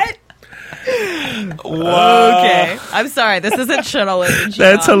like, right? Okay, I'm sorry. This isn't Shuttle.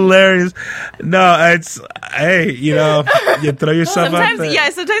 That's hilarious. No, it's you throw yourself out there. Yeah,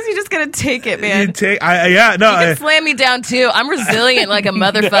 sometimes you just gotta take it, man. You can slam me down too. I'm resilient like a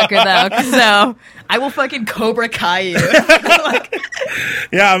motherfucker though, so I will fucking Cobra Kai you.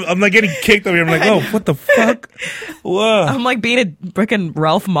 I'm like getting kicked over here. I'm like, oh, what the fuck? Whoa. I'm like being a freaking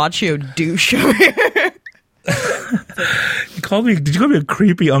Ralph Macchio douche over here. Did you call me a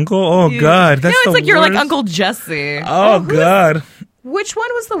creepy uncle? Oh God, that's it's like worst. You're like Uncle Jesse. Oh God. Which one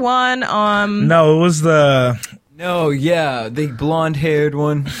was the one? No, it was the. No, yeah, the blonde-haired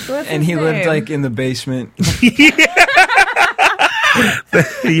one, and he lived like in the basement.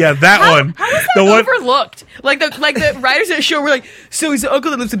 Yeah, that one. How was that overlooked? Like the writers of the show were like, so he's the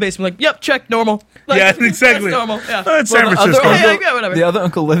uncle that lives in the basement. Like, yep, check, normal. Like, yeah, exactly. That's normal. Yeah. It's San Francisco. Whatever. The other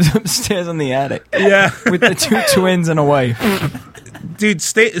uncle lives upstairs on the attic. Yeah, with the 2 twins and a wife. Dude,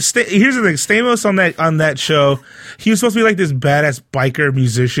 here's the thing. Stamos on that show, he was supposed to be like this badass biker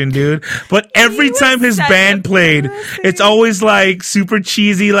musician, dude. But every time his band played, it's always like super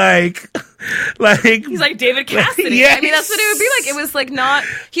cheesy, like he's like David Cassidy. Yes. I mean, that's what it would be like. It was like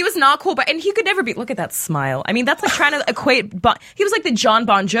he was not cool, and he could never be. Look at that smile. I mean, that's like trying to equate. He was like the John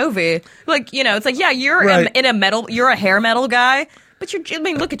Bon Jovi. Like, it's like, yeah, you're in a metal, you're a hair metal guy. But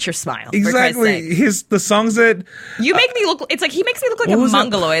look at your smile. Exactly. The songs that you make me look. It's like he makes me look like a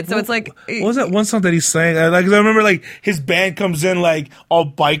mongoloid. So it's like, what was that one song that he sang? Like, I remember, like his band comes in like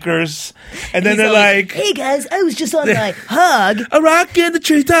all bikers, and then they're like, "Hey guys, I was just on my hug, a rock in the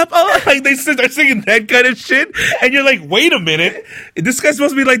treetop." Oh, like they start singing that kind of shit, and you're like, "Wait a minute, this guy's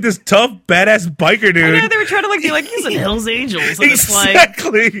supposed to be like this tough, badass biker dude." I know, they were trying to be like he's in Hell's Angels. And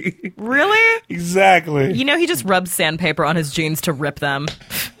exactly. It's like, really? Exactly. He just rubbed sandpaper on his jeans to rip them.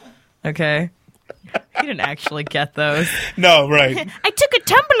 Okay. He didn't actually get those. No, right. I took a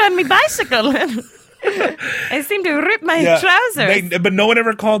tumble on my bicycle. I seemed to rip my trousers. But no one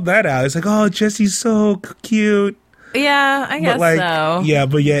ever called that out. It's like, oh, Jesse's so cute. Yeah, I guess so. Yeah,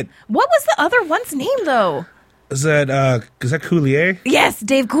 but yet. What was the other one's name, though? Is that Coulier? Yes,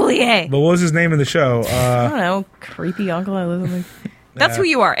 Dave Coulier. But what was his name in the show? I don't know. Creepy uncle I live in. That's who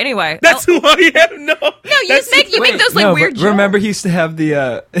you are. Anyway. That's who I am. No. No, you make those like weird jokes. Remember he used to have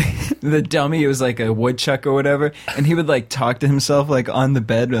the the dummy, it was like a woodchuck or whatever, and he would like talk to himself like on the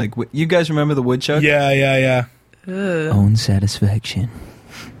bed. Like, you guys remember the woodchuck? Yeah. Own satisfaction.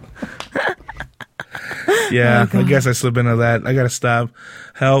 Yeah, I guess I slip into that. I gotta stop.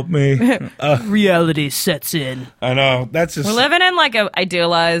 Help me. Reality sets in. I know. That's just. We're living in like a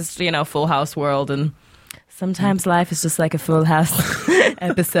idealized, Full House world, and sometimes life is just like a Full House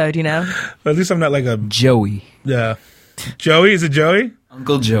episode, But at least I'm not like a Joey. Yeah. Joey? Is it Joey?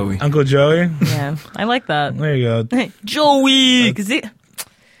 Uncle Joey. Uncle Joey? Yeah, I like that. There you go. Joey! Because you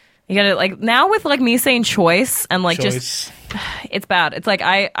gotta, like, now with, like, me saying choice and, like, just, it's bad. It's like,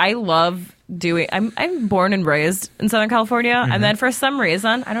 I love doing, I'm born and raised in Southern California, and then for some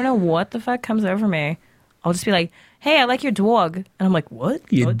reason, I don't know what the fuck comes over me. I'll just be like, hey, I like your dog. And I'm like, what?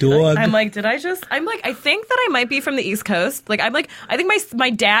 Your dog? I'm like, I think that I might be from the East Coast. Like, I think my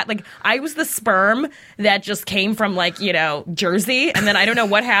dad, like, I was the sperm that just came from, like, Jersey. And then I don't know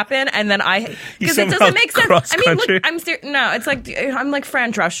what happened. And then because it doesn't make sense. I mean, look, no, it's like, I'm like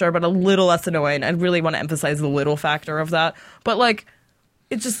Fran Drescher, but a little less annoying. I really want to emphasize the little factor of that. But, like,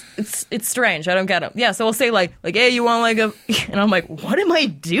 it's strange. I don't get it. Yeah, so we'll say like, hey, you want like a, and I'm like, what am I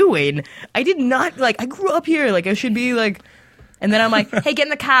doing? I did not, like, I grew up here. Like, I should be like, and then I'm like, hey, get in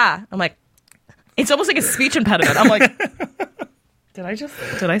the car. I'm like, it's almost like a speech impediment. I'm like, did I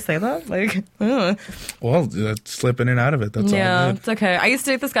say that? Like, well, slip in and out of it. That's all. Yeah, it's okay. I used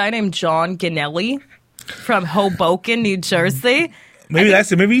to date this guy named John Ganelli from Hoboken, New Jersey. Maybe that's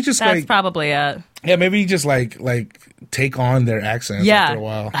it. Maybe you just that's probably it. Yeah, maybe you just like take on their accents after a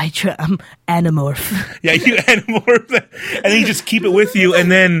while. I'm anamorph. Yeah, you anamorph, and then you just keep it with you,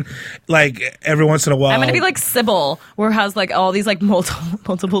 and then like every once in a while, I'm gonna be like Sybil, where it has like all these like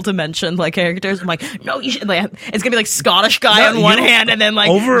multiple dimension like characters. I'm like, no, you should. Like, it's gonna be like Scottish guy on one hand, and then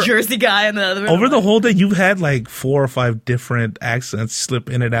like Jersey guy on the other. Over the whole day, you've had like 4 or 5 different accents slip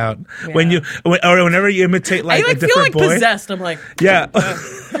in and out. Yeah. Whenever you imitate like a different boy, feel like possessed. I'm like, yeah.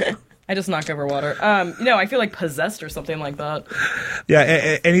 I just knocked over water. I feel like possessed or something like that. Yeah,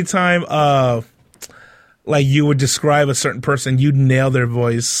 anytime like you would describe a certain person, you'd nail their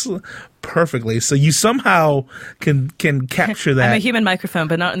voice perfectly. So you somehow can capture that. I'm a human microphone,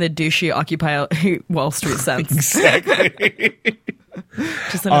 but not in the douchey Occupy Wall Street sense. Exactly.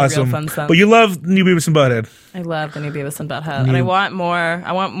 Just in a real fun sense. But you love New Beavis and Butthead. I love the new Beavis and Butthead, and I want more.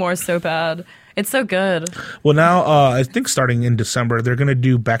 I want more so bad. It's so good. Well, now I think starting in December, they're going to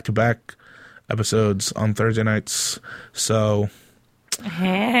do back-to-back episodes on Thursday nights. So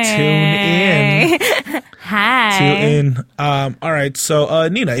Hey. tune in. Hi. Tune in. All right. So,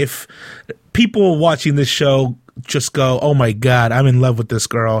 Nina, if people watching this show just go, "Oh my God, I'm in love with this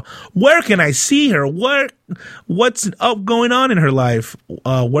girl," where can I see her? What's going on in her life?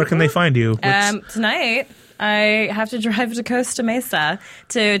 Where can they find you? Tonight, I have to drive to Costa Mesa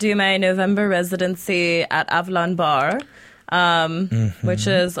to do my November residency at Avalon Bar, which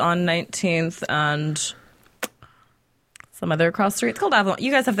is on 19th and some other cross street. It's called Avalon.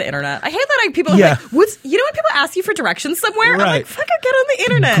 You guys have the internet. I hate that people are like, when people ask you for directions somewhere, right. I'm like, fucking get on the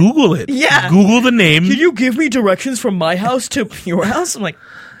internet. Google it. Yeah. Google the name. Can you give me directions from my house to your house? I'm like,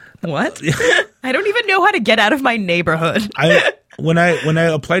 what? I don't even know how to get out of my neighborhood. When I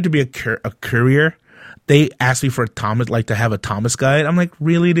applied to be a courier, they asked me for a Thomas, like to have a Thomas guide. I'm like,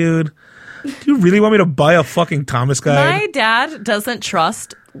 really, dude? Do you really want me to buy a fucking Thomas guide? My dad doesn't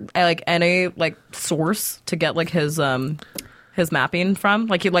trust like any like source to get like his mapping from.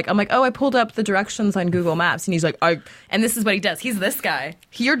 Like I'm like, oh, I pulled up the directions on Google Maps, and he's like, and this is what he does. He's this guy.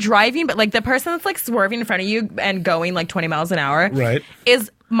 You're driving, but like the person that's like swerving in front of you and going like 20 miles an hour, right,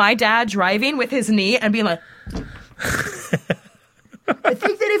 is my dad driving with his knee and being like. I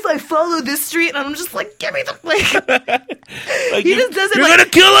think that if I follow this street, and I'm just like, give me the like he just doesn't. You're like, gonna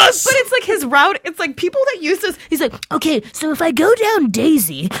kill us. But it's like his route. It's like people that use this. He's like, okay, so if I go down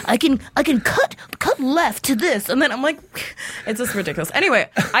Daisy, I can cut left to this, and then I'm like, it's just ridiculous. Anyway,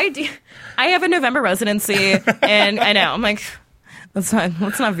 I have a November residency, and I know I'm like, let's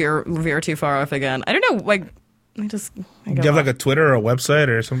not veer too far off again. I don't know, like. Do you have like a Twitter or a website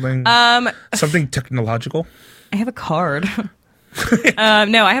or something? Something technological. I have a card.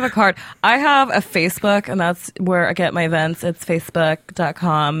 No, I have a card. I have a Facebook, and that's where I get my events. It's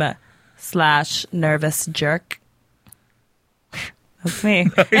facebook.com/nervousjerk. That's me.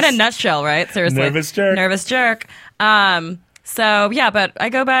 Nice. In a nutshell, right? Seriously. Nervous jerk. Nervous jerk. So, yeah, but I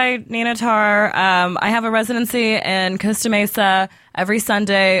go by Nina Tar. I have a residency in Costa Mesa every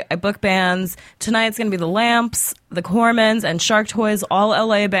Sunday. I book bands. Tonight's going to be The Lamps, The Cormans, and Shark Toys, all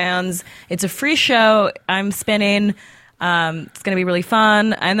LA bands. It's a free show. I'm spinning. It's going to be really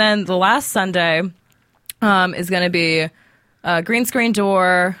fun. And then the last Sunday is going to be Green Screen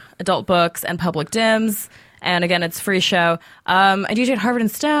Door, Adult Books, and Public Dims. And again, it's a free show. I DJ at Harvard and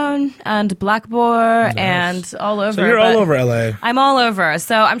Stone and Blackboard and all over. So you're all over LA. I'm all over.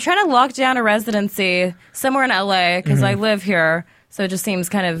 So I'm trying to lock down a residency somewhere in LA because I live here. So it just seems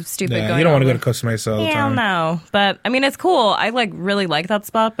kind of stupid going. You don't want to go to Costa Mesa all the time. No. But I mean, it's cool. I really like that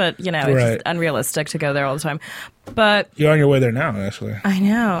spot, but it's just unrealistic to go there all the time. But you're on your way there now, actually. I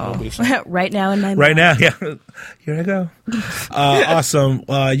know. Right now in my mind. Right now, yeah. Here I go. Awesome.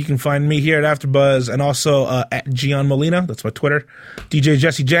 You can find me here at AfterBuzz and also at Gian Molina. That's my Twitter. DJ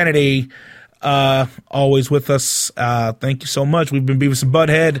Jesse Janity, always with us. Thank you so much. We've been Beavis and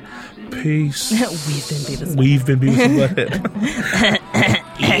Butthead. Peace. We've been Beavis and Butthead.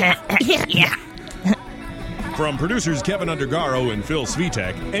 Yeah. From producers Kevin Undergaro and Phil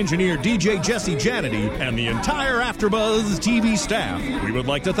Svitek, engineer DJ Jesse Janity, and the entire AfterBuzz TV staff, we would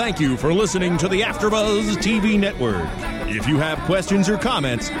like to thank you for listening to the AfterBuzz TV network. If you have questions or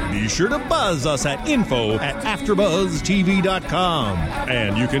comments, be sure to buzz us at info@AfterBuzzTV.com.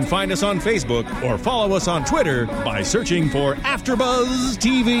 And you can find us on Facebook or follow us on Twitter by searching for AfterBuzz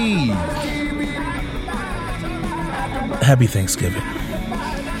TV. Happy Thanksgiving.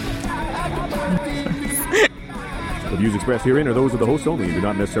 The views expressed herein are those of the hosts only and do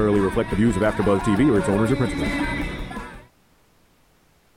not necessarily reflect the views of AfterBuzz TV or its owners or principals.